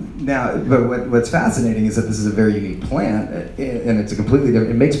 Now, but what's fascinating is that this is a very unique plant, and it's a completely different.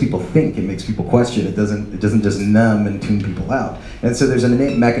 It makes people think. It makes people question. It doesn't just numb and tune people out. And so there's an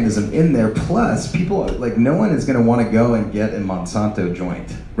innate mechanism in there. Plus, people like no one is going to want to go and get a Monsanto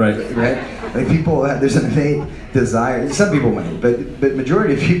joint. Right. Like people, there's an innate desire. Some people might, but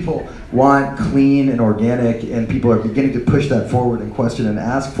majority of people want clean and organic, and people are beginning to push that forward and question and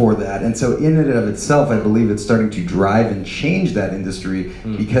ask for that. And so in and of itself, I believe it's starting to drive and change that industry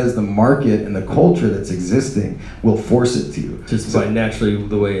because the market and the culture that's existing will force it to. Just by naturally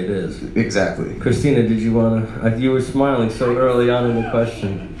the way it is. Exactly. Christina, did you want to? You were smiling so early on in the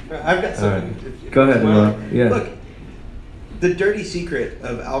question. I've got something. Right. Go ahead, Lola. Yeah. Look, the dirty secret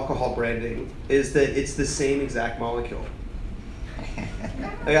of alcohol branding is that it's the same exact molecule.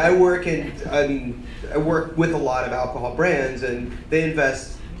 Like I work with a lot of alcohol brands, and they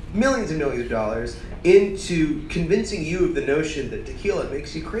invest millions and millions of dollars into convincing you of the notion that tequila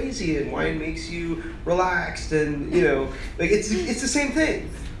makes you crazy and wine makes you relaxed, and like it's the same thing.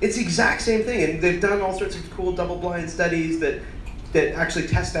 It's the exact same thing, and they've done all sorts of cool double-blind studies that actually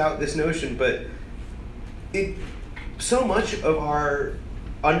test out this notion. But so much of our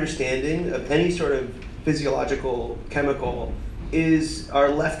understanding of any sort of physiological chemical is our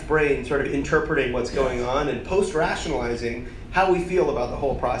left brain sort of interpreting what's going on and post-rationalizing how we feel about the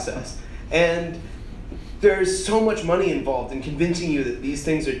whole process. And there's so much money involved in convincing you that these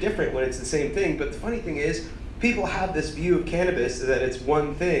things are different when it's the same thing. But the funny thing is, people have this view of cannabis that it's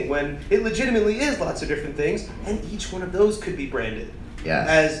one thing, when it legitimately is lots of different things, and each one of those could be branded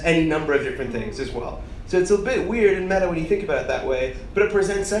as any number of different things as well. So it's a bit weird and meta when you think about it that way, but it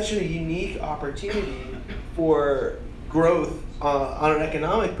presents such a unique opportunity for growth on an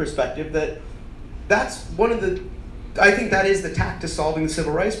economic perspective that's one of the, I think that is the tack to solving the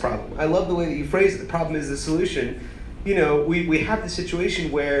civil rights problem. I love the way that you phrase it, the problem is the solution. We have the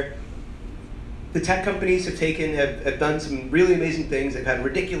situation where the tech companies have done some really amazing things. They've had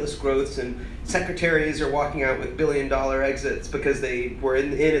ridiculous growths, and secretaries are walking out with billion-dollar exits because they were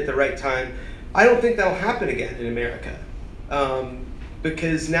in at the right time. I don't think that'll happen again in America.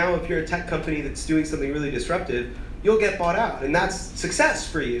 Because now if you're a tech company that's doing something really disruptive, you'll get bought out, and that's success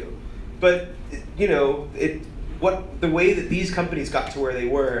for you. But the way that these companies got to where they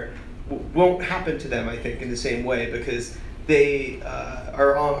were won't happen to them, I think, in the same way, because they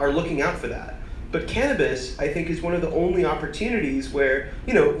are looking out for that. But cannabis, I think, is one of the only opportunities where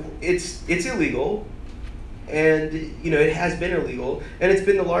it's illegal, and it has been illegal, and it's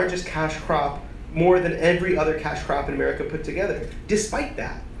been the largest cash crop, more than every other cash crop in America put together. Despite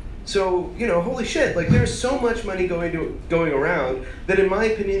that, so holy shit! Like there's so much money going around that, in my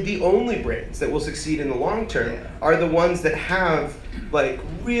opinion, the only brands that will succeed in the long term are the ones that have like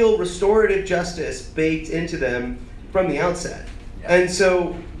real restorative justice baked into them from the outset. And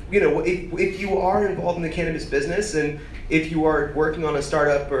so if you are involved in the cannabis business, and if you are working on a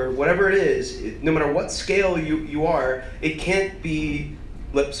startup or whatever it is, no matter what scale you are, it can't be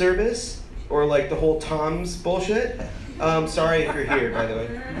lip service or like the whole Tom's bullshit. Sorry if you're here, by the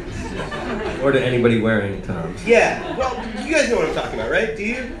way. Or to anybody wearing Toms. Yeah, well, you guys know what I'm talking about, right? Do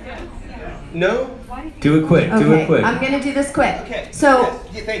you? No? Do it quick. Do it quick. I'm gonna do this quick. Okay. So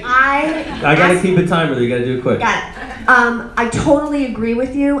Yes, thank you. I gotta keep a timer. You gotta do it quick. Got it. I totally agree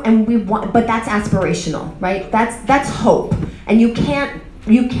with you, and we want, but that's aspirational, right? That's hope, and you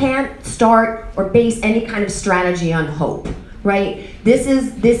can't start or base any kind of strategy on hope, right? This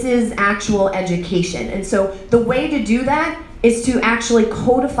is actual education, and so the way to do that is to actually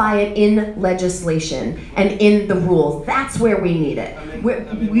codify it in legislation and in the rules. That's where we need it.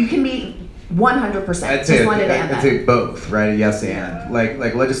 We can be 100%. I'd Just wanted to add I'd that. say both, right? Yes and.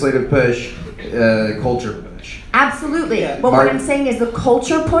 Like legislative push, culture push. Absolutely. Yeah. But what I'm saying is the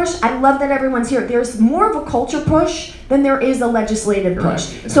culture push, I love that everyone's here. There's more of a culture push than there is a legislative push.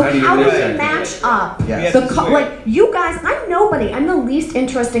 Correct. So How do you how do mix we that match up? Yes. The like you guys, I'm nobody. I'm the least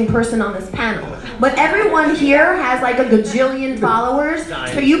interesting person on this panel. But everyone here has like a gajillion followers.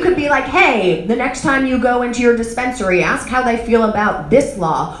 So you could be like, hey, the next time you go into your dispensary, ask how they feel about this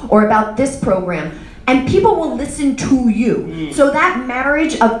law or about this program. And people will listen to you. So that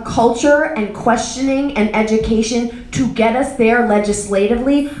marriage of culture and questioning and education to get us there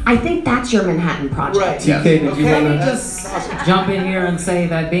legislatively, I think that's your Manhattan Project. Right. TK, did you Okay. want to? Just jump in here and say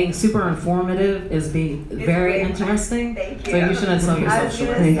that being super informative is being very way more- interesting. Thank So you. you shouldn't sell I yourself was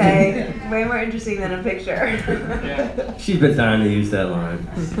short. gonna say, way more interesting than a picture. She's been dying to use that line.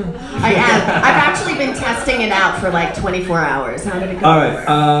 I am. I've actually been testing it out for like 24 hours. How did it go? All right.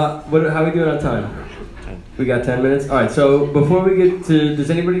 How are we doing on time? We got 10 minutes. All right. So before we get to, does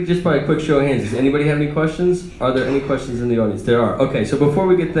anybody, just by a quick show of hands, does anybody have any questions? Are there any questions in the audience? There are. Okay. So before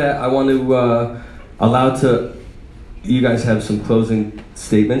we get that, I want to allow you guys have some closing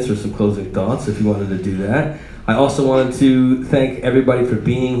statements or some closing thoughts if you wanted to do that. I also wanted to thank everybody for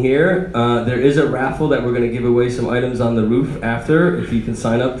being here. There is a raffle that we're going to give away some items on the roof after. If you can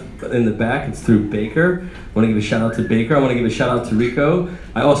sign up in the back, it's through Baker. I want to give a shout out to Baker. I want to give a shout out to Rico.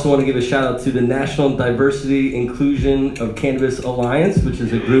 I also want to give a shout out to the National Diversity Inclusion of Cannabis Alliance, which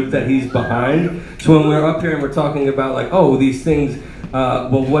is a group that he's behind. So when we're up here and we're talking about like, oh, these things,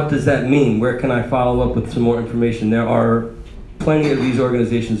 well, what does that mean? Where can I follow up with some more information? There are plenty of these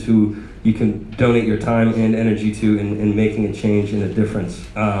organizations who you can donate your time and energy to in making a change and a difference.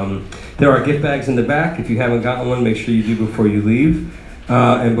 There are gift bags in the back. If you haven't gotten one, make sure you do before you leave.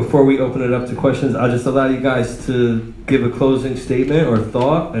 And before we open it up to questions, I'll just allow you guys to give a closing statement or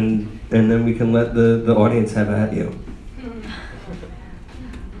thought, and then we can let the audience have at you.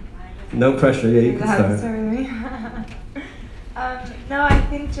 No pressure. Yeah, you can start. No, I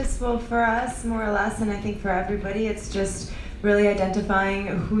think just, well, for us, more or less, and I think for everybody, it's just really identifying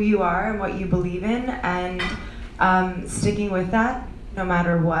who you are and what you believe in, and sticking with that no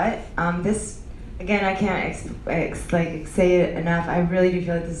matter what. This, again, I can't say it enough. I really do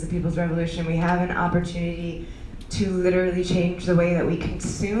feel like this is a people's revolution. We have an opportunity to literally change the way that we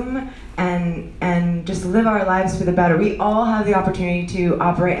consume and just live our lives for the better. We all have the opportunity to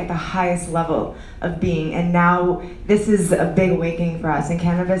operate at the highest level of being, and now this is a big awakening for us, and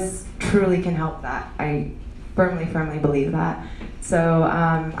cannabis truly can help that. I firmly believe that. So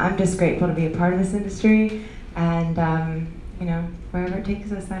I'm just grateful to be a part of this industry, and wherever it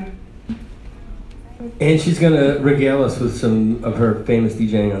takes us, And she's gonna regale us with some of her famous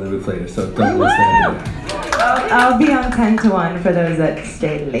DJing on the roof later, so don't miss that. I'll be on 10 to 1 for those that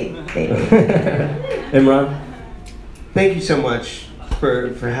stay late. Imran? Thank you so much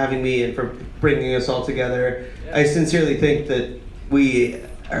for having me and for bringing us all together. I sincerely think that we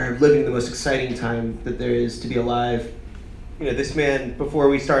are living the most exciting time that there is to be alive. You know, this man, before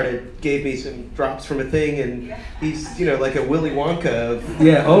we started, gave me some drops from a thing, and he's, like a Willy Wonka of...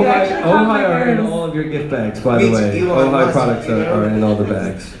 Yeah, actually caught my Ojai are in nerves. all of your gift bags, by the Meets way. Elon Ojai Musk, products are in all the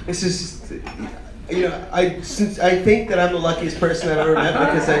bags. This is... I think that I'm the luckiest person I've ever met,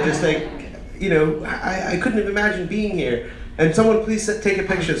 because I just think, I couldn't have imagined being here. And someone please take a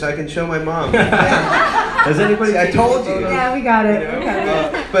picture so I can show my mom. Has anybody... I told you. Yeah, we got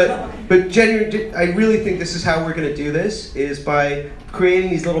it. But genuinely, I really think this is how we're going to do this, is by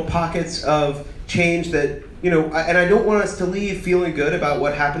creating these little pockets of change that, and I don't want us to leave feeling good about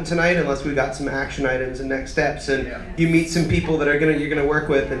what happened tonight unless we've got some action items and next steps, and you meet some people that you're gonna work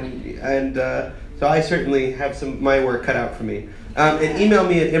with, and so I certainly have my work cut out for me. And email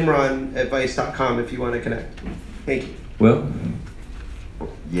me at imran@vice.com if you want to connect. Thank you. Will?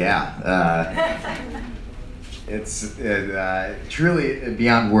 Yeah. It's truly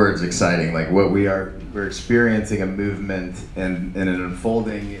beyond words exciting. Like what we're experiencing a movement and an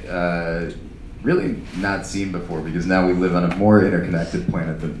unfolding, really not seen before, because now we live on a more interconnected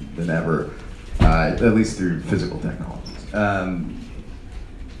planet than ever, at least through physical technologies.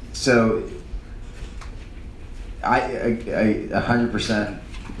 So I 100%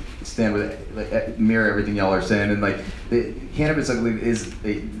 stand with, like, mirror everything y'all are saying, and like cannabis, I believe, is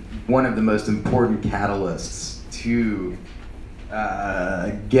one of the most important catalysts to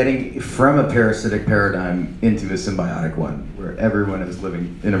getting from a parasitic paradigm into a symbiotic one, where everyone is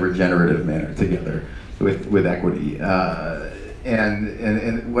living in a regenerative manner together with equity.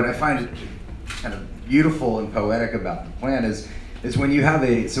 And what I find kind of beautiful and poetic about the plant is when you have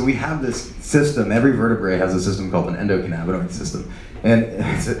we have this system. Every vertebrae has a system called an endocannabinoid system, and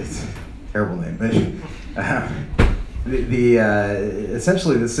it's a terrible name, but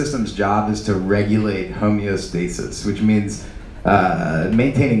essentially the system's job is to regulate homeostasis, which means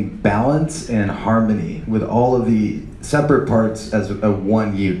maintaining balance and harmony with all of the separate parts as a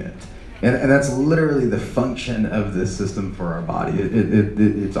one unit. And that's literally the function of this system for our body.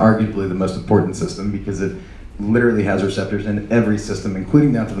 It's arguably the most important system because it literally has receptors in every system,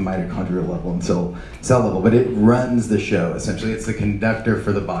 including down to the mitochondrial level and cell level. But it runs the show, essentially. It's the conductor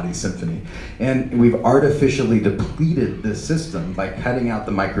for the body symphony. And we've artificially depleted this system by cutting out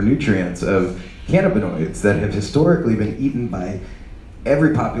the micronutrients of cannabinoids that have historically been eaten by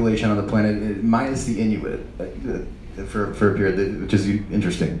every population on the planet, minus the Inuit. For a period, which is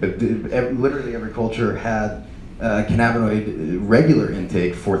interesting, but literally every culture had cannabinoid regular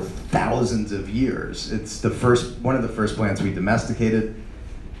intake for thousands of years. It's one of the first plants we domesticated,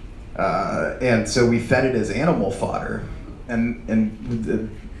 and so we fed it as animal fodder.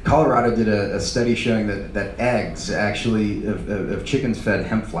 And Colorado did a study showing that eggs actually of chickens fed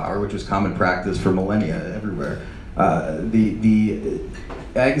hemp flour, which was common practice for millennia everywhere. The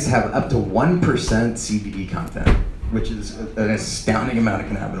eggs have up to 1% CBD content, which is an astounding amount of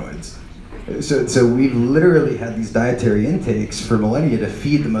cannabinoids. So we've literally had these dietary intakes for millennia to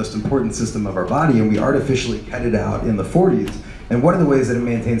feed the most important system of our body, and we artificially cut it out in the 40s. And one of the ways that it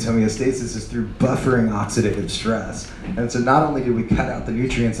maintains homeostasis is through buffering oxidative stress. And so not only did we cut out the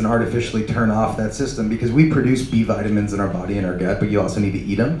nutrients and artificially turn off that system, because we produce B vitamins in our body and our gut, but you also need to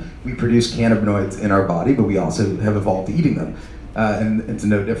eat them. We produce cannabinoids in our body, but we also have evolved eating them. And it's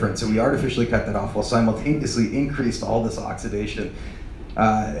no different. So we artificially cut that off while simultaneously increased all this oxidation.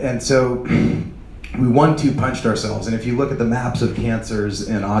 And so we 1-2 punched ourselves. And if you look at the maps of cancers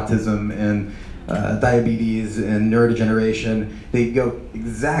and autism and diabetes and neurodegeneration, they go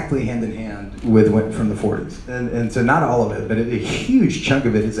exactly hand in hand with what from the 40s. And so not all of it, but a huge chunk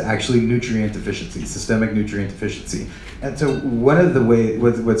of it is actually nutrient deficiency, systemic nutrient deficiency. And so one of the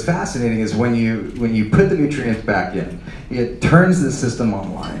what's fascinating is when you put the nutrients back in, it turns the system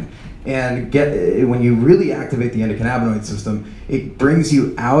online. And when you really activate the endocannabinoid system, it brings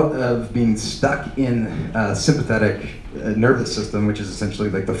you out of being stuck in sympathetic nervous system, which is essentially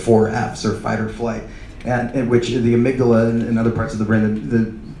like the 4 Fs, or fight or flight, and which the amygdala and other parts of the brain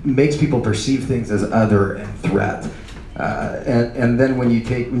that makes people perceive things as other and threat. And then when you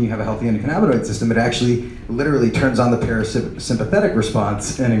have a healthy endocannabinoid system, it actually literally turns on the parasympathetic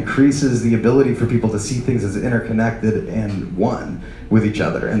response and increases the ability for people to see things as interconnected and one with each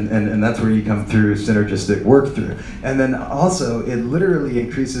other. And that's where you come through synergistic work through. And then also it literally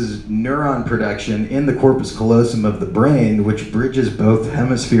increases neuron production in the corpus callosum of the brain, which bridges both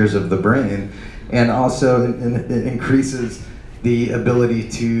hemispheres of the brain, and also it increases the ability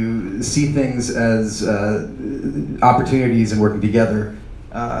to see things as opportunities and working together.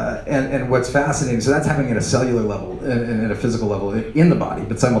 And what's fascinating, so that's happening at a cellular level and at a physical level in the body,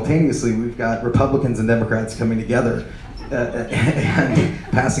 but simultaneously we've got Republicans and Democrats coming together and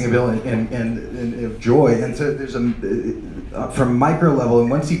passing a bill of joy. And so there's from micro level, and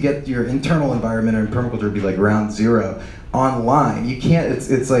once you get your internal environment, and permaculture would be like ground zero online, you can't,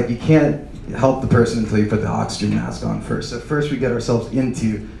 it's like you can't help the person until you put the oxygen mask on first. So first we get ourselves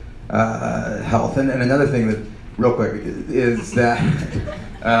into health. And another thing that, real quick, is that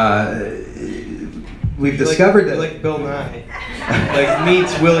we've discovered that... Like Bill Nye. Like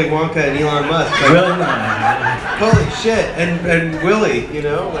meets Willy Wonka and Elon Musk. Like, Will Nye. Holy shit. And Willy, you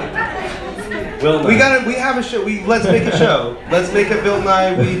know? Like, Will Nye. We have a show. Let's make a show. Let's make a Bill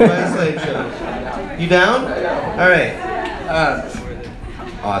Nye Weed by Slave show. You down? All right.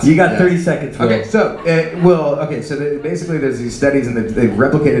 Awesome. You got 30 seconds, Will. Okay, so basically there's these studies, and they've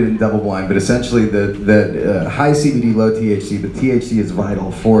replicated in double blind, but essentially the high CBD, low THC, but THC is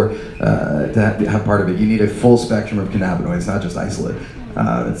vital for to have part of it. You need a full spectrum of cannabinoids, not just isolate.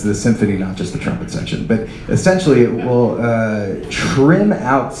 It's the symphony, not just the trumpet section. But essentially it will trim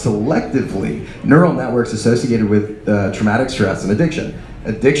out selectively neural networks associated with traumatic stress and addiction.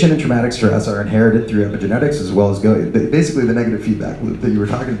 Addiction and traumatic stress are inherited through epigenetics, as well as basically the negative feedback loop that you were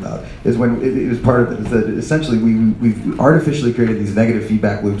talking about is when it was part of it. Is that essentially we've artificially created these negative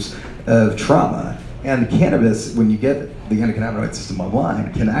feedback loops of trauma And cannabis, when you get the endocannabinoid system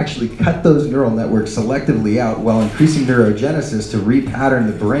online, can actually cut those neural networks selectively out while increasing neurogenesis to repattern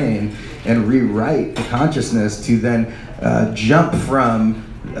the brain and rewrite the consciousness to then jump from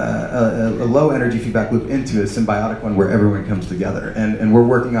a low energy feedback loop into a symbiotic one where everyone comes together. And we're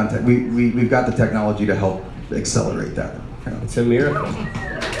working on, we've got the technology to help accelerate that. It's a miracle.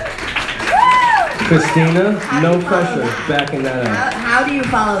 Cristina, no pressure, backing that up. How do you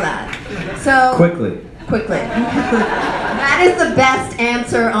follow that? So Quickly. That is the best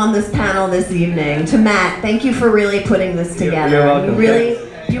answer on this panel this evening. To Matt, thank you for really putting this together. You're welcome.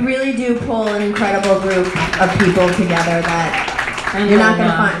 You really do pull an incredible group of people together that you're not going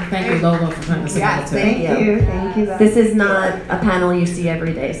to find. Thank you, Lola, for putting this together. Yes, thank you. Thank you. This is not a panel you see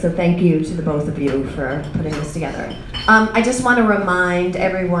every day, so thank you to the both of you for putting this together. I just want to remind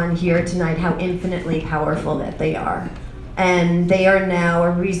everyone here tonight how infinitely powerful that they are. And they are now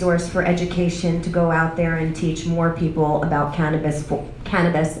a resource for education to go out there and teach more people about cannabis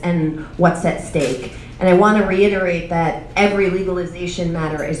and what's at stake. And I want to reiterate that every legalization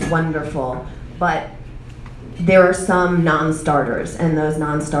matter is wonderful, but there are some non-starters, and those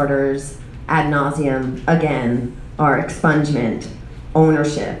non-starters ad nauseum, again, are expungement,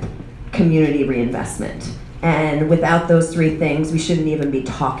 ownership, community reinvestment. And without those three things, we shouldn't even be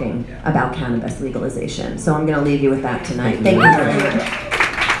talking about cannabis legalization. So I'm going to leave you with that tonight. Thank you for being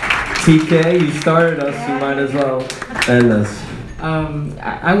here. TK, you started us, you might as well end us.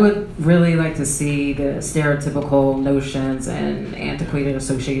 I would really like to see the stereotypical notions and antiquated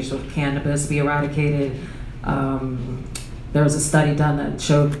associations with cannabis be eradicated. There was a study done that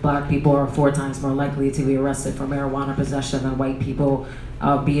showed black people are 4 times more likely to be arrested for marijuana possession than white people,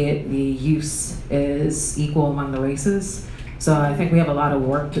 albeit the use is equal among the races. So I think we have a lot of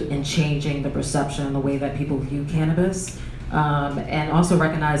work in changing the perception and the way that people view cannabis, and also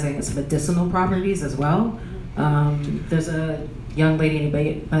recognizing its medicinal properties as well. There's a young lady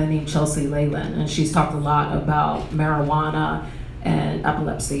named Chelsea Leyland, and she's talked a lot about marijuana and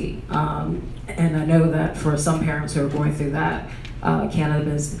epilepsy. And I know that for some parents who are going through that,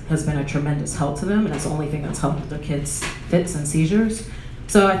 cannabis has been a tremendous help to them, and it's the only thing that's helped their kids' fits and seizures.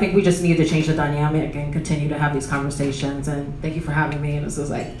 So I think we just need to change the dynamic and continue to have these conversations. And thank you for having me. And this is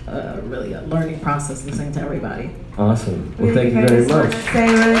like really a learning process listening to everybody. Awesome. Well, thank you very much. I just want to say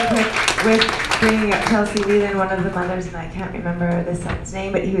really quick, with bringing up Chelsea Leland, one of the mothers, and I can't remember the son's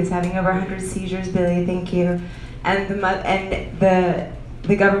name, but he was having over 100 seizures. Billy, thank you. And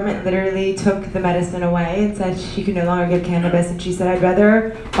the government literally took the medicine away and said she could no longer give cannabis. And she said, I'd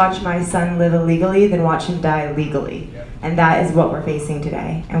rather watch my son live illegally than watch him die legally. And that is what we're facing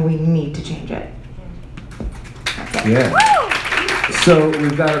today, and we need to change it. That's it. Yeah. So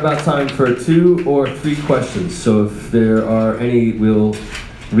we've got about time for 2 or 3 questions. So if there are any,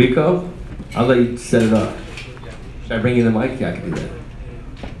 Rico, I'll let you set it up. Should I bring you the mic? Yeah, I can do that.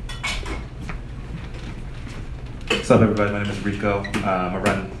 What's up, everybody? My name is Rico. I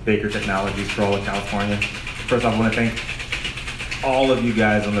run Baker Technologies for all of California. First off, I want to thank all of you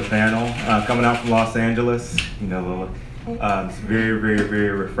guys on the panel coming out from Los Angeles. You know, Lola. It's very, very, very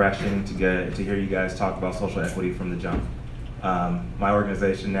refreshing to hear you guys talk about social equity from the jump. My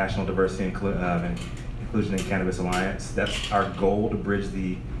organization, National Diversity and Inclusion in Cannabis Alliance, that's our goal, to bridge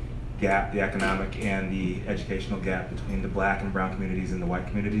the gap, the economic and the educational gap between the black and brown communities and the white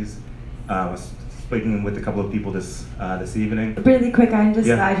communities. I was speaking with a couple of people this evening. Really quick, I'm just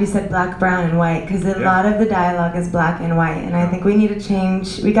glad you said black, brown, and white, because a lot of the dialogue is black and white, and I think we need to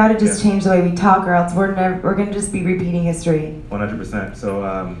change. We got to just change the way we talk, or else we're going to just be repeating history. 100%.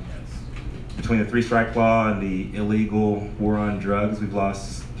 So between the 3-strike law and the illegal war on drugs, we've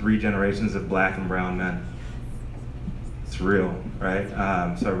lost 3 generations of black and brown men. It's real, right?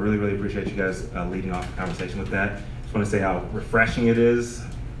 So I really, really appreciate you guys leading off the conversation with that. Just want to say how refreshing it is,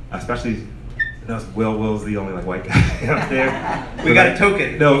 especially. No, Will's the only white guy out there. We got a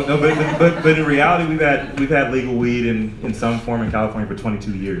token. No, but in reality, we've had legal weed in some form in California for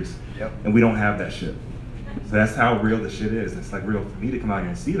 22 years, and we don't have that shit. So that's how real the shit is. It's real for me to come out here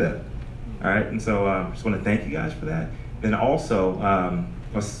and see that. All right, and so just want to thank you guys for that. Then also, I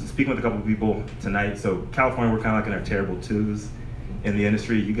was speaking with a couple of people tonight. So California, we're kind of in our terrible twos in the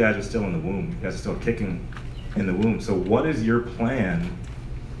industry. You guys are still in the womb. You guys are still kicking in the womb. So what is your plan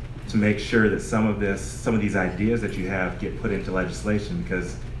to make sure that some of these ideas that you have get put into legislation?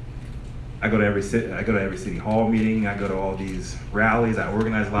 Because I go to every city hall meeting, I go to all these rallies, I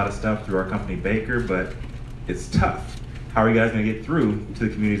organize a lot of stuff through our company Baker, but it's tough. How are you guys going to get through to the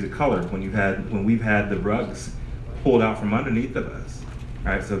communities of color when we've had the rugs pulled out from underneath of us?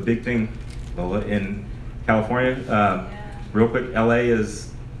 All right, so big thing, Lola, in California, real quick, LA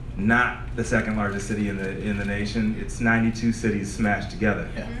is not the second largest city in the nation. It's 92 cities smashed together.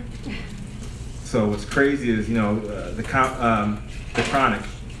 Yeah. So what's crazy is, the Chronic,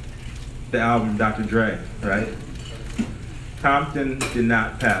 the album Dr. Dre, right? Compton did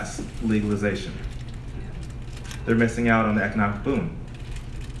not pass legalization. They're missing out on the economic boom.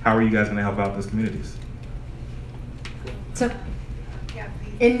 How are you guys going to help out those communities? So,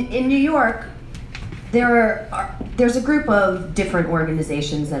 in New York, there's a group of different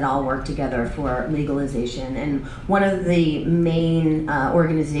organizations that all work together for legalization, and one of the main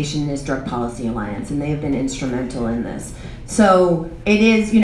organizations is Drug Policy Alliance, and they have been instrumental in this. So it is,